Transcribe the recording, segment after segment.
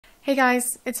Hey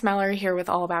guys, it's Mallory here with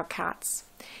All About Cats.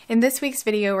 In this week's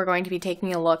video, we're going to be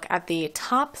taking a look at the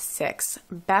top 6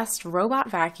 best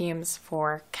robot vacuums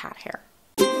for cat hair.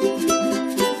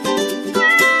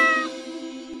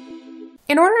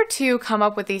 In order to come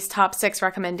up with these top 6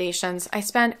 recommendations, I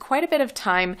spent quite a bit of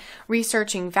time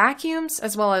researching vacuums,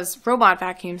 as well as robot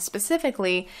vacuums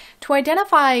specifically, to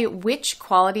identify which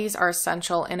qualities are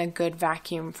essential in a good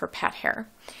vacuum for pet hair.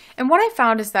 And what I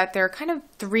found is that there are kind of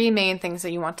 3 main things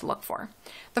that you want to look for.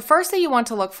 The first that you want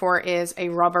to look for is a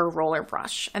rubber roller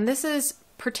brush. And this is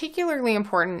particularly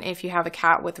important if you have a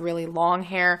cat with really long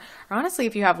hair, or honestly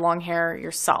if you have long hair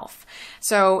yourself.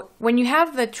 So when you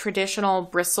have the traditional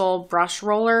bristle brush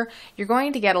roller, you're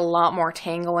going to get a lot more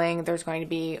tangling. There's going to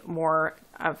be more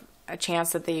of a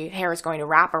chance that the hair is going to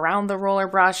wrap around the roller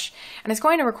brush, and it's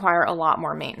going to require a lot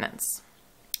more maintenance.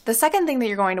 The second thing that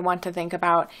you're going to want to think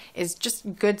about is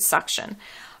just good suction.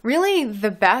 Really,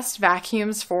 the best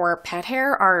vacuums for pet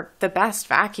hair are the best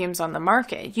vacuums on the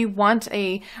market. You want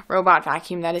a robot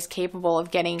vacuum that is capable of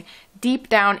getting deep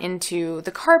down into the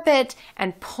carpet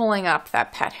and pulling up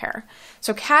that pet hair.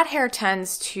 So cat hair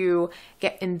tends to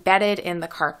get embedded in the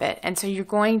carpet, and so you're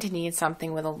going to need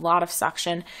something with a lot of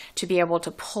suction to be able to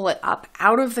pull it up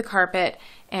out of the carpet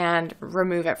and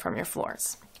remove it from your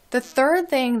floors. The third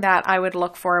thing that I would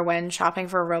look for when shopping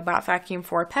for a robot vacuum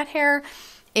for pet hair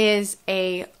is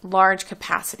a large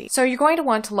capacity. So you're going to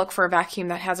want to look for a vacuum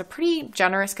that has a pretty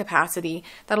generous capacity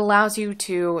that allows you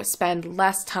to spend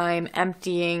less time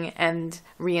emptying and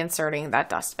reinserting that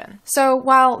dustbin. So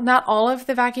while not all of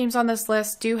the vacuums on this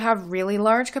list do have really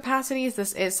large capacities,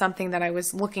 this is something that I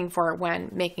was looking for when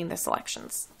making the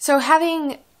selections. So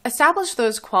having established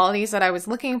those qualities that I was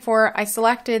looking for, I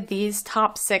selected these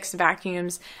top 6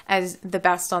 vacuums as the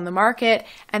best on the market,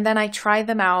 and then I tried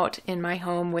them out in my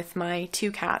home with my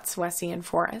 2 cats, Wessie and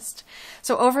Forrest.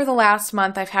 So over the last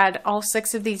month, I've had all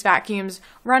 6 of these vacuums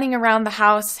running around the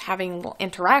house, having little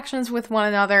interactions with one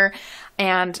another,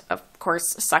 and of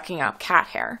course, sucking up cat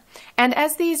hair. And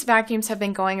as these vacuums have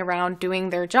been going around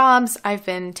doing their jobs, I've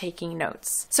been taking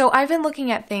notes. So I've been looking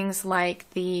at things like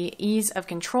the ease of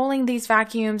controlling these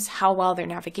vacuums, how well their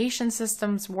navigation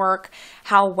systems work,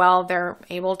 how well they're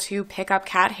able to pick up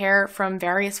cat hair from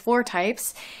various floor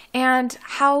types, and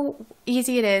how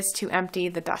easy it is to empty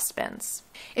the dustbins.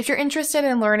 If you're interested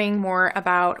in learning more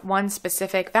about one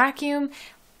specific vacuum,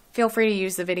 feel free to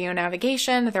use the video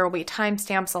navigation. There will be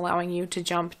timestamps allowing you to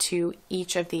jump to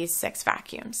each of these 6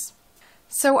 vacuums.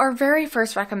 So our very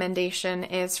first recommendation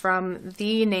is from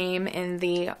the name in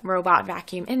the robot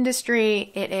vacuum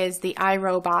industry. It is the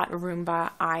iRobot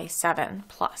Roomba i7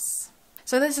 Plus.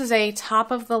 So this is a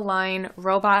top-of-the-line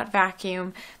robot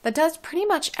vacuum that does pretty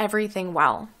much everything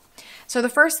well. So the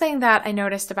first thing that I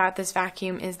noticed about this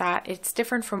vacuum is that it's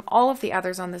different from all of the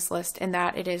others on this list in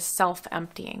that it is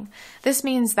self-emptying. This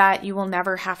means that you will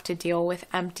never have to deal with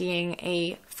emptying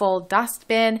a full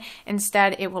dustbin.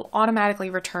 Instead, it will automatically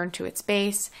return to its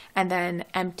base and then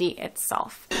empty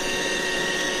itself.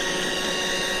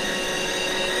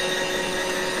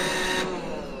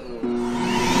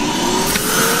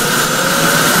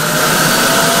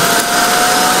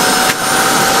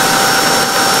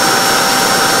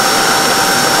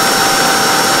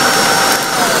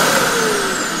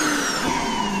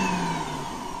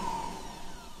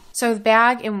 So the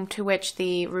bag into which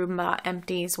the Roomba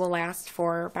empties will last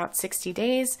for about 60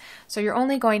 days. So you're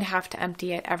only going to have to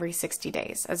empty it every 60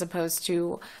 days as opposed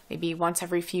to maybe once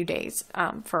every few days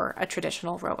for a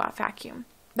traditional robot vacuum.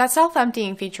 That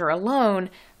self-emptying feature alone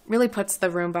really puts the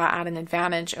Roomba at an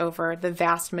advantage over the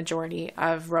vast majority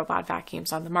of robot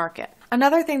vacuums on the market.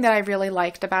 Another thing that I really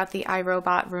liked about the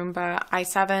iRobot Roomba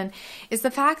i7 is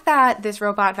the fact that this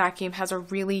robot vacuum has a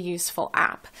really useful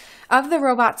app. Of the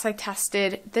robots I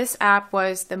tested, this app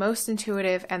was the most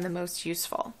intuitive and the most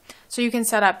useful. So you can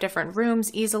set up different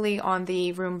rooms easily on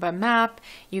the Roomba map.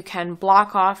 You can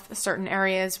block off certain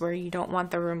areas where you don't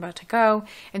want the Roomba to go.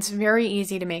 It's very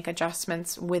easy to make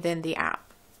adjustments within the app.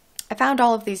 I found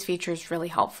all of these features really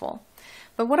helpful.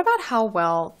 But what about how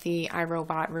well the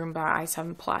iRobot Roomba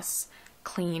i7 Plus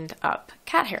cleaned up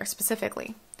cat hair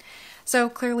specifically? So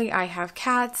clearly I have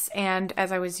cats, and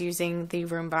as I was using the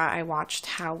Roomba, I watched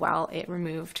how well it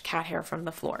removed cat hair from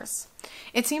the floors.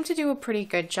 It seemed to do a pretty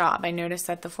good job. I noticed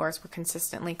that the floors were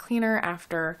consistently cleaner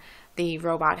after the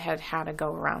robot had a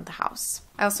go around the house.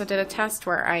 I also did a test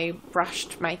where I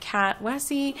brushed my cat,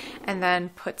 Wessie, and then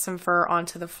put some fur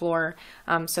onto the floor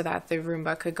so that the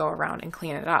Roomba could go around and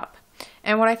clean it up.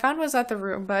 And what I found was that the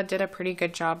Roomba did a pretty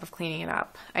good job of cleaning it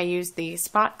up. I used the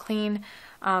spot clean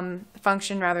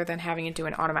function rather than having it do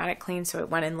an automatic clean, so it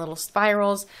went in little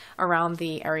spirals around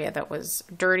the area that was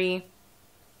dirty.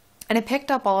 and it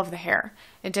picked up all of the hair.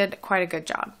 It did quite a good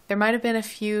job. There might have been a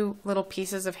few little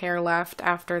pieces of hair left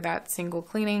after that single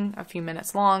cleaning, a few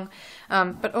minutes long,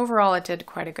 but overall it did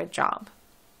quite a good job.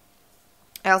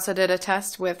 I also did a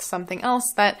test with something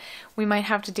else that we might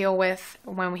have to deal with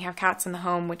when we have cats in the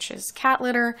home, which is cat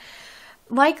litter.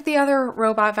 Like the other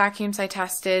robot vacuums I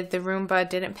tested, the Roomba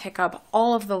didn't pick up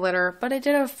all of the litter, but it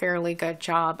did a fairly good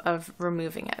job of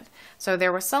removing it. So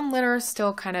there was some litter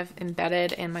still kind of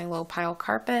embedded in my low pile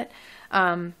carpet,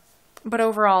 but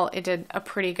overall it did a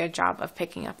pretty good job of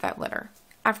picking up that litter.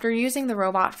 After using the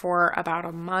robot for about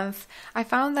a month, I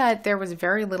found that there was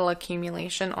very little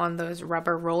accumulation on those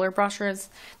rubber roller brushes.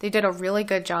 They did a really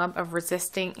good job of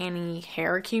resisting any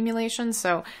hair accumulation,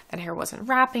 so that hair wasn't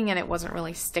wrapping and it wasn't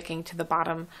really sticking to the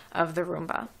bottom of the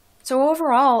Roomba. So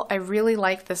overall, I really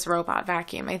like this robot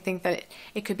vacuum. I think that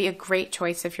it could be a great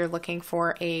choice if you're looking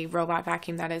for a robot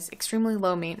vacuum that is extremely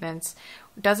low maintenance,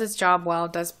 does its job well,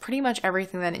 does pretty much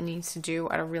everything that it needs to do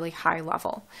at a really high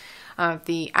level.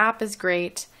 The app is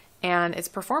great, and its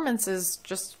performance is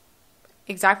just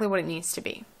exactly what it needs to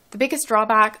be. The biggest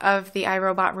drawback of the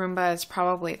iRobot Roomba is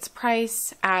probably its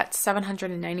price. At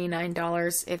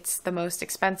 $799, it's the most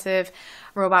expensive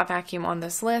robot vacuum on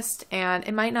this list, and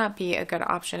it might not be a good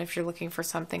option if you're looking for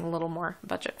something a little more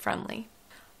budget friendly.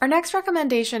 Our next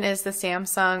recommendation is the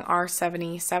Samsung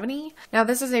R7070. Now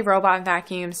this is a robot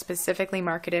vacuum specifically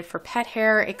marketed for pet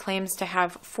hair. It claims to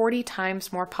have 40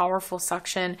 times more powerful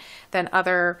suction than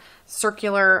other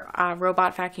circular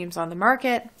robot vacuums on the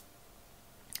market.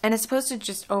 And it's supposed to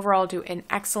just overall do an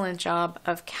excellent job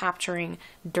of capturing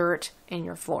dirt in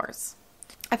your floors.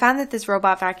 I found that this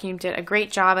robot vacuum did a great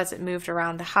job as it moved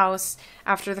around the house.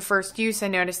 After the first use, I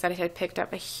noticed that it had picked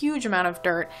up a huge amount of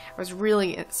dirt. I was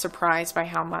really surprised by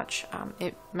how much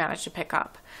it managed to pick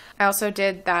up. I also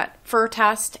did that fur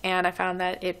test, and I found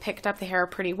that it picked up the hair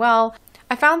pretty well.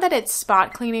 I found that its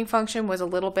spot cleaning function was a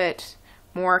little bit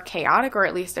more chaotic, or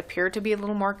at least appeared to be a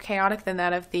little more chaotic than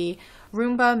that of the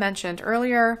Roomba mentioned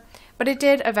earlier, but it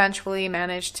did eventually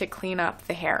manage to clean up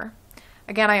the hair.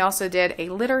 Again, I also did a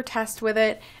litter test with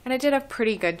it, and it did a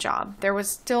pretty good job. There was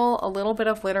still a little bit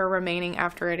of litter remaining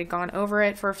after it had gone over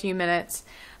it for a few minutes,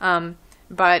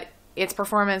 but its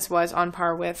performance was on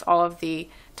par with all of the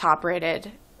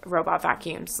top-rated robot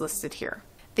vacuums listed here.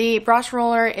 The brush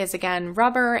roller is again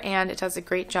rubber, and it does a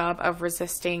great job of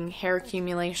resisting hair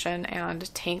accumulation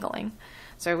and tangling.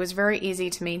 So it was very easy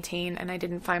to maintain, and I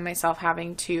didn't find myself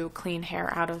having to clean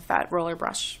hair out of that roller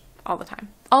brush all the time.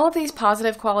 All of these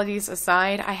positive qualities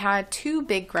aside, I had two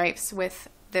big gripes with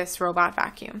this robot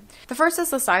vacuum. The first is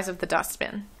the size of the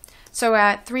dustbin. So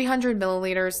at 300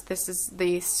 milliliters, this is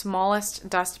the smallest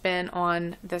dustbin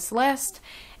on this list,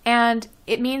 and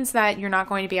it means that you're not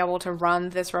going to be able to run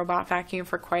this robot vacuum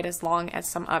for quite as long as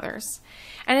some others.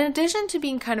 And in addition to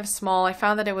being kind of small, I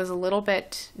found that it was a little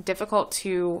bit difficult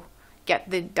to get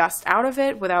the dust out of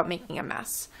it without making a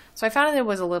mess. So I found that it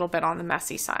was a little bit on the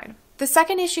messy side. The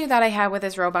second issue that I had with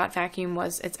this robot vacuum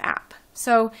was its app.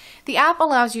 So the app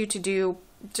allows you to do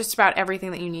just about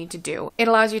everything that you need to do. It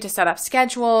allows you to set up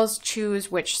schedules,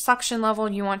 choose which suction level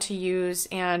you want to use,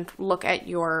 and look at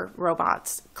your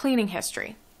robot's cleaning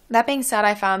history. That being said,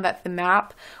 I found that the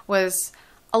map was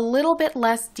a little bit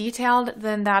less detailed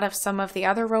than that of some of the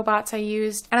other robots I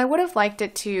used, and I would have liked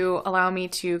it to allow me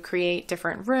to create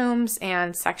different rooms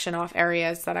and section off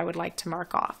areas that I would like to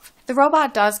mark off. The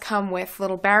robot does come with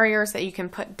little barriers that you can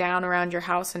put down around your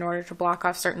house in order to block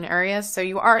off certain areas, so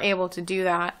you are able to do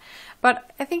that. But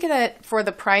I think that for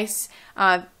the price,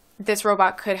 this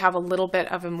robot could have a little bit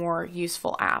of a more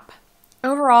useful app.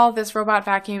 Overall, this robot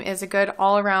vacuum is a good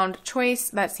all-around choice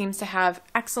that seems to have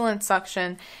excellent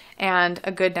suction and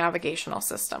a good navigational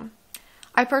system.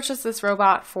 I purchased this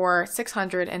robot for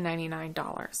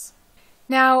 $699.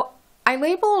 Now, I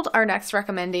labeled our next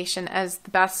recommendation as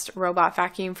the best robot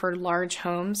vacuum for large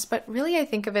homes, but really I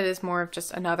think of it as more of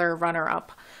just another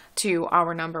runner-up to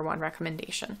our number one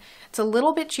recommendation. It's a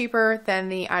little bit cheaper than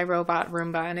the iRobot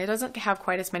Roomba, and it doesn't have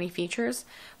quite as many features,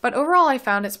 but overall I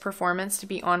found its performance to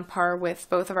be on par with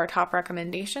both of our top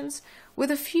recommendations,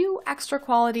 with a few extra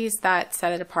qualities that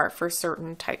set it apart for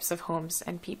certain types of homes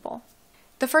and people.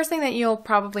 The first thing that you'll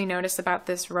probably notice about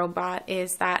this robot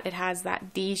is that it has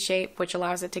that D shape, which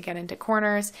allows it to get into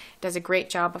corners. It does a great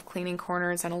job of cleaning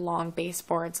corners and along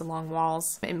baseboards, along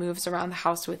walls. It moves around the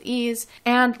house with ease.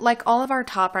 And like all of our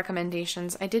top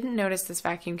recommendations, I didn't notice this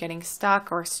vacuum getting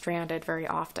stuck or stranded very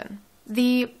often.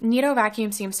 The Neato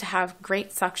vacuum seems to have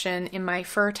great suction. In my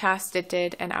fur test, it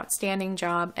did an outstanding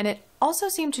job, and it also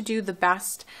seemed to do the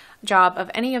best job of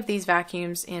any of these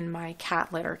vacuums in my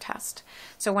cat litter test.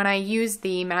 So when I used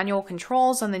the manual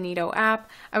controls on the Neato app,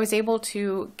 I was able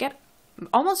to get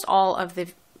almost all of the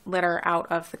litter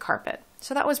out of the carpet.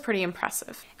 So that was pretty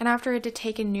impressive. And after it had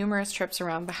taken numerous trips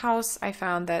around the house, I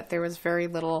found that there was very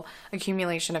little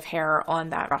accumulation of hair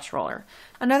on that brush roller.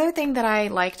 Another thing that I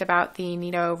liked about the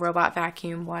Neato robot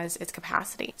vacuum was its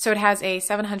capacity. So it has a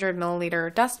 700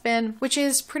 milliliter dust bin, which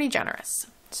is pretty generous.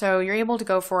 So you're able to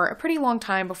go for a pretty long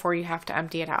time before you have to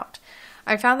empty it out.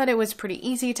 I found that it was pretty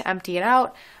easy to empty it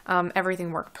out.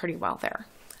 Everything worked pretty well there.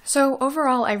 So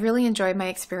overall, I really enjoyed my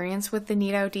experience with the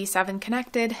Neato D7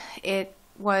 Connected. It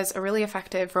was a really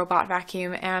effective robot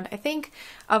vacuum, and I think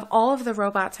of all of the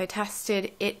robots I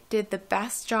tested, it did the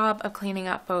best job of cleaning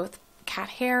up both cat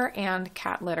hair and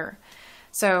cat litter.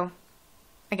 So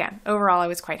again, overall I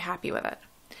was quite happy with it.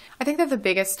 I think that the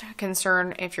biggest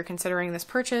concern if you're considering this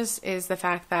purchase is the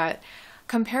fact that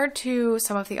compared to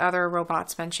some of the other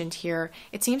robots mentioned here,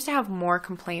 it seems to have more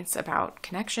complaints about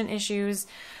connection issues.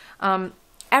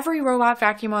 Every robot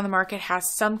vacuum on the market has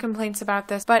some complaints about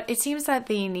this, but it seems that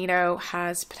the Neato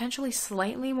has potentially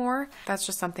slightly more. That's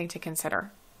just something to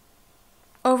consider.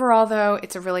 Overall though,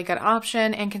 it's a really good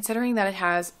option, and considering that it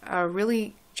has a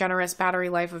really generous battery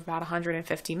life of about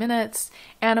 150 minutes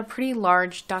and a pretty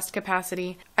large dust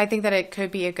capacity, I think that it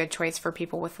could be a good choice for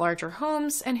people with larger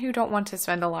homes and who don't want to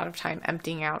spend a lot of time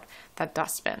emptying out that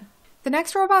dust bin. The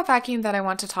next robot vacuum that I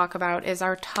want to talk about is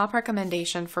our top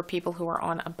recommendation for people who are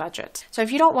on a budget. So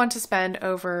if you don't want to spend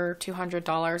over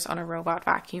 $200 on a robot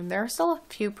vacuum, there are still a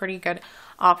few pretty good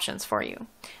options for you.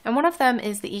 And one of them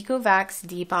is the Ecovacs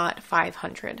DEEBOT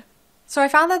 500. So I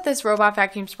found that this robot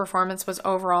vacuum's performance was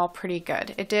overall pretty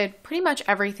good. It did pretty much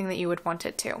everything that you would want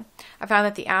it to. I found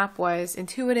that the app was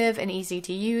intuitive and easy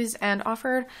to use and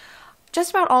offered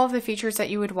just about all of the features that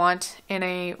you would want in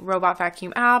a robot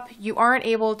vacuum app. You aren't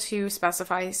able to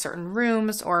specify certain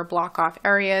rooms or block off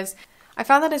areas. I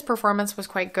found that its performance was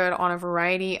quite good on a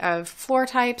variety of floor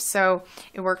types, so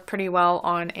it worked pretty well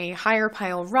on a higher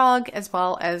pile rug as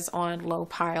well as on low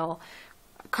pile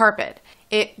carpet.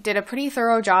 It did a pretty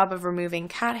thorough job of removing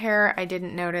cat hair. I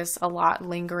didn't notice a lot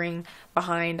lingering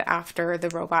behind after the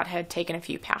robot had taken a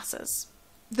few passes.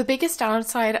 The biggest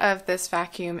downside of this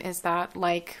vacuum is that,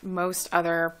 like most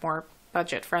other more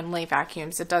budget-friendly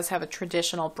vacuums, it does have a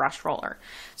traditional brush roller.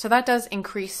 So that does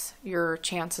increase your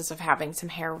chances of having some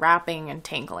hair wrapping and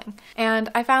tangling. And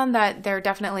I found that there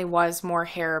definitely was more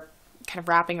hair kind of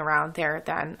wrapping around there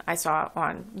than I saw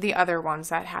on the other ones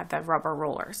that had the rubber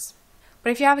rollers. But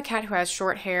if you have a cat who has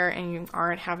short hair and you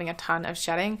aren't having a ton of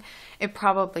shedding, it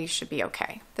probably should be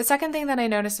okay. The second thing that I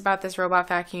noticed about this robot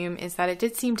vacuum is that it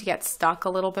did seem to get stuck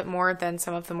a little bit more than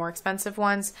some of the more expensive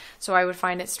ones, so I would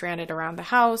find it stranded around the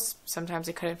house. Sometimes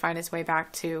it couldn't find its way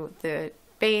back to the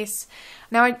base.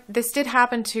 Now, this did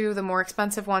happen to the more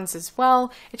expensive ones as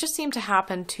well. It just seemed to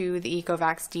happen to the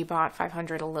Ecovacs DEEBOT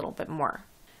 500 a little bit more.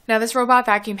 Now, this robot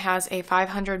vacuum has a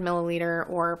 500 milliliter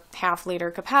or half liter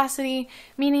capacity,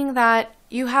 meaning that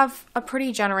you have a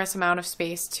pretty generous amount of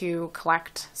space to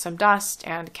collect some dust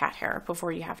and cat hair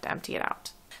before you have to empty it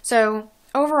out. So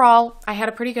overall, I had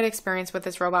a pretty good experience with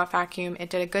this robot vacuum. It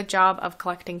did a good job of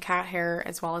collecting cat hair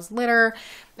as well as litter,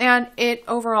 and it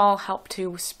overall helped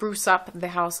to spruce up the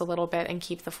house a little bit and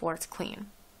keep the floors clean.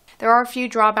 There are a few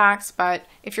drawbacks, but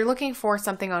if you're looking for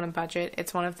something on a budget,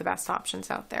 it's one of the best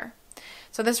options out there.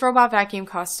 So this robot vacuum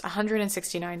costs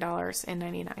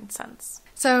 $169.99.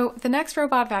 So the next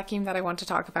robot vacuum that I want to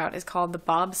talk about is called the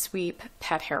bObsweep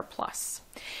PetHair Plus.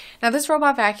 Now this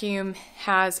robot vacuum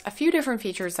has a few different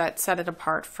features that set it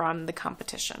apart from the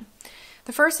competition.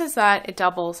 The first is that it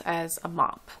doubles as a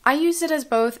mop. I used it as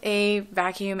both a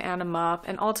vacuum and a mop,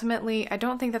 and ultimately I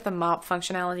don't think that the mop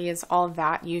functionality is all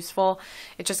that useful.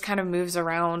 It just kind of moves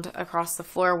around across the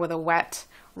floor with a wet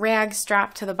rag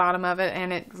strapped to the bottom of it,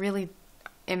 and it really,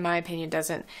 in my opinion,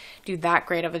 doesn't do that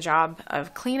great of a job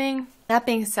of cleaning. That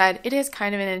being said, it is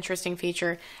kind of an interesting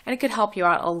feature and it could help you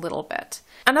out a little bit.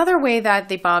 Another way that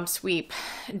the bObsweep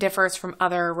differs from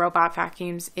other robot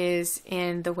vacuums is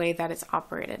in the way that it's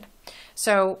operated.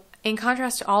 So in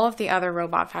contrast to all of the other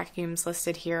robot vacuums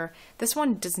listed here, this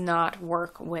one does not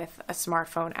work with a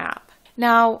smartphone app.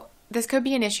 Now, this could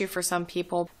be an issue for some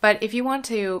people, but if you want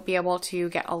to be able to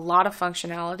get a lot of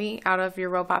functionality out of your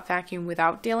robot vacuum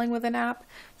without dealing with an app,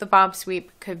 the bObsweep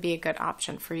could be a good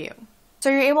option for you. So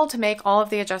you're able to make all of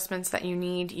the adjustments that you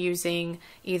need using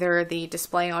either the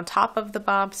display on top of the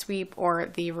bObsweep or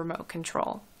the remote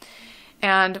control.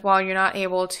 And while you're not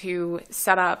able to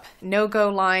set up no-go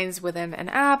lines within an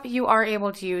app, you are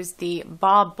able to use the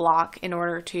Bob block in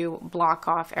order to block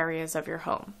off areas of your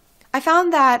home. I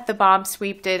found that the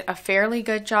bObsweep did a fairly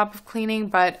good job of cleaning,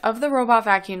 but of the robot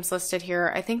vacuums listed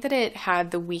here, I think that it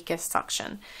had the weakest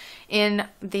suction. In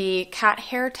the cat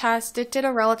hair test, it did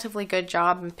a relatively good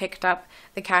job and picked up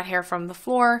the cat hair from the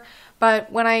floor,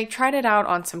 but when I tried it out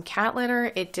on some cat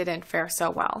litter, it didn't fare so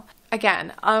well.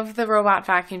 Again, of the robot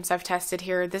vacuums I've tested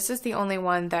here, this is the only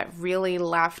one that really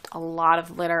left a lot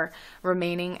of litter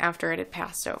remaining after it had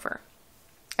passed over.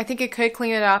 I think it could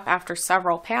clean it up after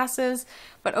several passes,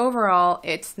 but overall,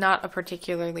 it's not a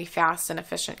particularly fast and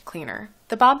efficient cleaner.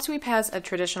 The bObsweep has a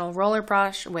traditional roller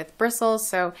brush with bristles,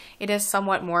 so it is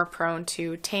somewhat more prone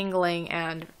to tangling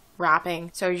and wrapping,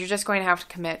 so you're just going to have to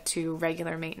commit to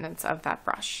regular maintenance of that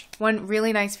brush. One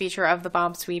really nice feature of the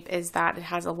bObsweep is that it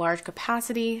has a large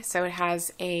capacity, so it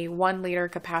has a 1 liter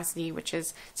capacity, which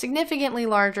is significantly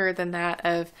larger than that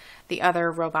of the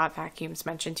other robot vacuums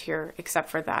mentioned here,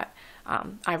 except for that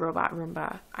iRobot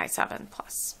Roomba i7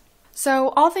 Plus. So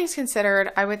all things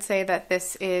considered, I would say that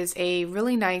this is a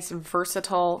really nice,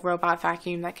 versatile robot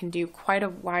vacuum that can do quite a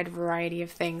wide variety of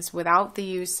things without the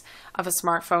use of a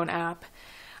smartphone app.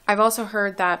 I've also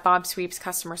heard that bObsweep's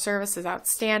customer service is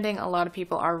outstanding. A lot of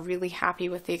people are really happy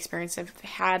with the experience they've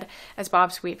had as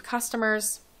bObsweep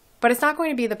customers. But it's not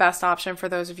going to be the best option for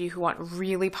those of you who want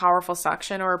really powerful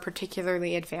suction or a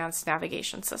particularly advanced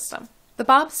navigation system. The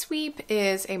bObsweep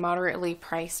is a moderately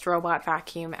priced robot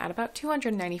vacuum at about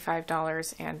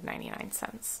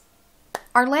 $295.99.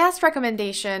 Our last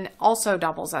recommendation also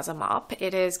doubles as a mop.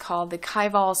 It is called the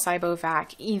Kyvol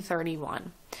Cybovac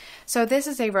E31. So this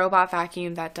is a robot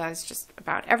vacuum that does just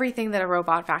about everything that a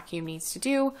robot vacuum needs to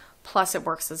do, plus it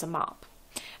works as a mop.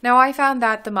 Now I found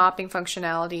that the mopping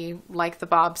functionality, like the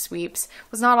bObsweeps,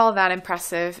 was not all that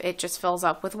impressive. It just fills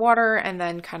up with water and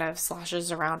then kind of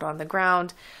sloshes around on the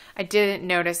ground. I didn't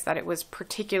notice that it was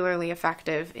particularly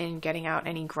effective in getting out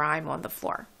any grime on the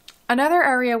floor. Another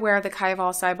area where the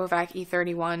Kyvol Cybovac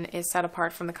E31 is set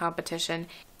apart from the competition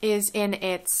is in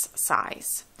its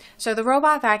size. So the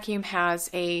robot vacuum has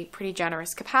a pretty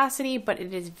generous capacity, but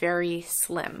it is very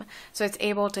slim. So it's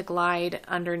able to glide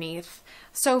underneath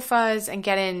sofas and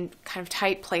get in kind of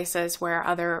tight places where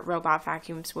other robot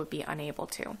vacuums would be unable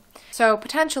to. So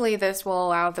potentially this will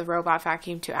allow the robot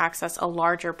vacuum to access a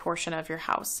larger portion of your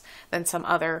house than some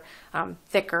other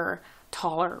thicker,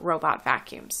 taller robot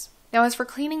vacuums. Now, as for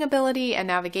cleaning ability and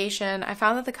navigation, I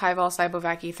found that the Kyvol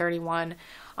Cybovac E31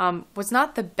 was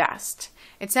not the best.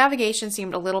 Its navigation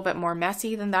seemed a little bit more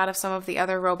messy than that of some of the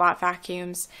other robot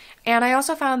vacuums, and I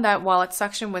also found that while its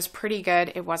suction was pretty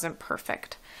good, it wasn't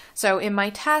perfect. So in my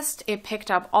test, it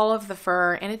picked up all of the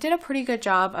fur and it did a pretty good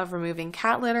job of removing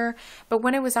cat litter, but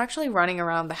when it was actually running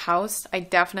around the house, I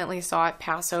definitely saw it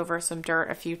pass over some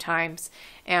dirt a few times,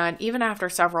 and even after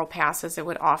several passes, it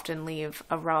would often leave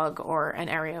a rug or an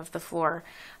area of the floor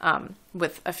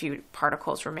with a few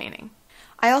particles remaining.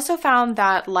 I also found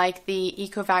that, like the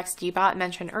Ecovacs DEEBOT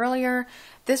mentioned earlier,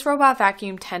 this robot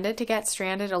vacuum tended to get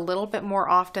stranded a little bit more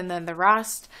often than the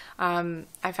rest.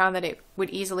 I found that it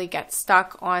would easily get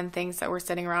stuck on things that were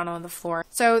sitting around on the floor.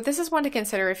 So this is one to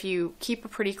consider if you keep a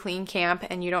pretty clean camp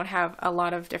and you don't have a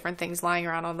lot of different things lying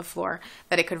around on the floor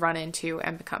that it could run into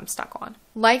and become stuck on.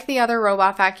 Like the other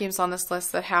robot vacuums on this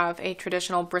list that have a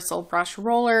traditional bristle brush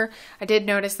roller, I did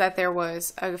notice that there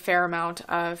was a fair amount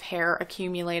of hair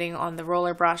accumulating on the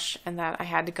roller brush and that I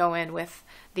had to go in with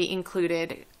the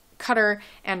included cutter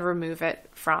and remove it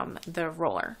from the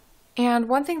roller. And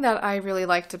one thing that I really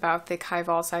liked about the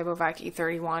Kyvol Cybovac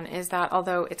E31 is that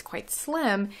although it's quite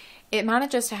slim, it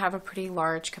manages to have a pretty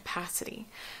large capacity.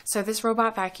 So this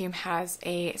robot vacuum has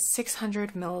a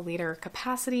 600 milliliter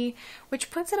capacity, which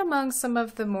puts it among some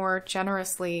of the more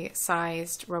generously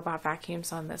sized robot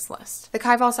vacuums on this list. The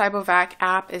Kyvol Cybovac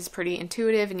app is pretty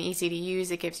intuitive and easy to use.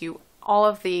 It gives you all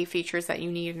of the features that you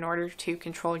need in order to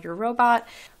control your robot.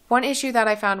 One issue that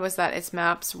I found was that its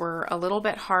maps were a little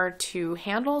bit hard to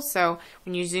handle, so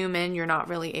when you zoom in, you're not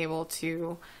really able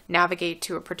to navigate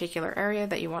to a particular area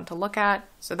that you want to look at.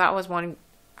 So that was one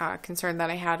concern that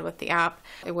I had with the app.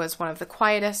 It was one of the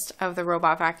quietest of the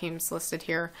robot vacuums listed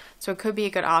here, so it could be a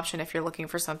good option if you're looking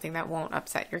for something that won't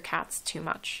upset your cats too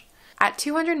much. At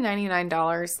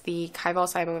 $299, the Kyvol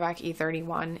Cybovac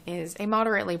E31 is a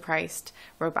moderately priced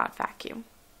robot vacuum.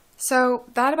 So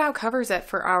that about covers it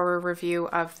for our review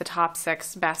of the top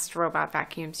 6 best robot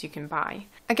vacuums you can buy.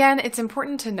 Again, it's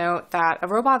important to note that a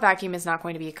robot vacuum is not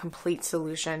going to be a complete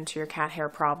solution to your cat hair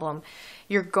problem.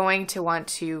 You're going to want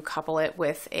to couple it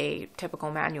with a typical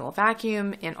manual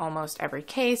vacuum in almost every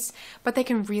case, but they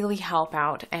can really help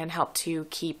out and help to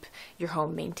keep your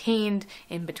home maintained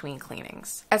in between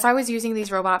cleanings. As I was using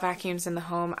these robot vacuums in the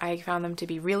home, I found them to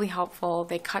be really helpful.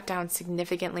 They cut down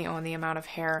significantly on the amount of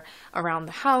hair around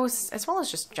the house, as well as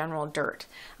just general dirt.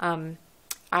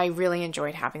 I really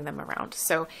enjoyed having them around.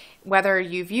 So whether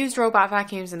you've used robot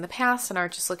vacuums in the past and are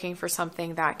just looking for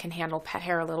something that can handle pet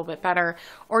hair a little bit better,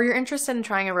 or you're interested in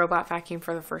trying a robot vacuum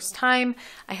for the first time,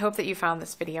 I hope that you found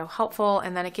this video helpful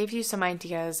and that it gave you some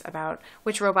ideas about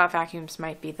which robot vacuums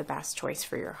might be the best choice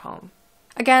for your home.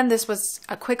 Again, this was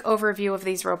a quick overview of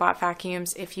these robot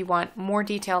vacuums. If you want more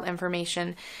detailed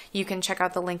information, you can check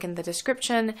out the link in the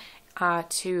description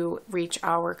to reach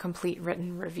our complete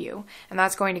written review. And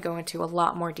that's going to go into a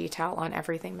lot more detail on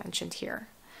everything mentioned here.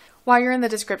 While you're in the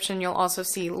description, you'll also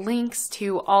see links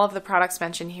to all of the products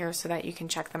mentioned here so that you can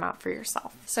check them out for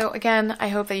yourself. So again, I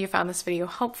hope that you found this video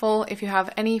helpful. If you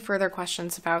have any further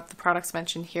questions about the products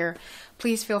mentioned here,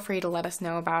 please feel free to let us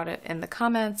know about it in the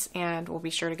comments, and we'll be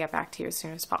sure to get back to you as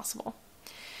soon as possible.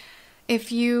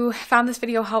 If you found this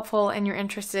video helpful and you're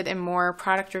interested in more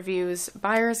product reviews,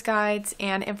 buyer's guides,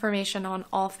 and information on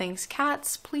all things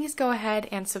cats, please go ahead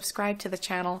and subscribe to the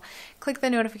channel. Click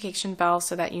the notification bell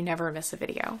so that you never miss a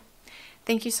video.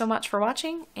 Thank you so much for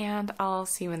watching, and I'll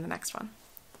see you in the next one.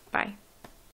 Bye.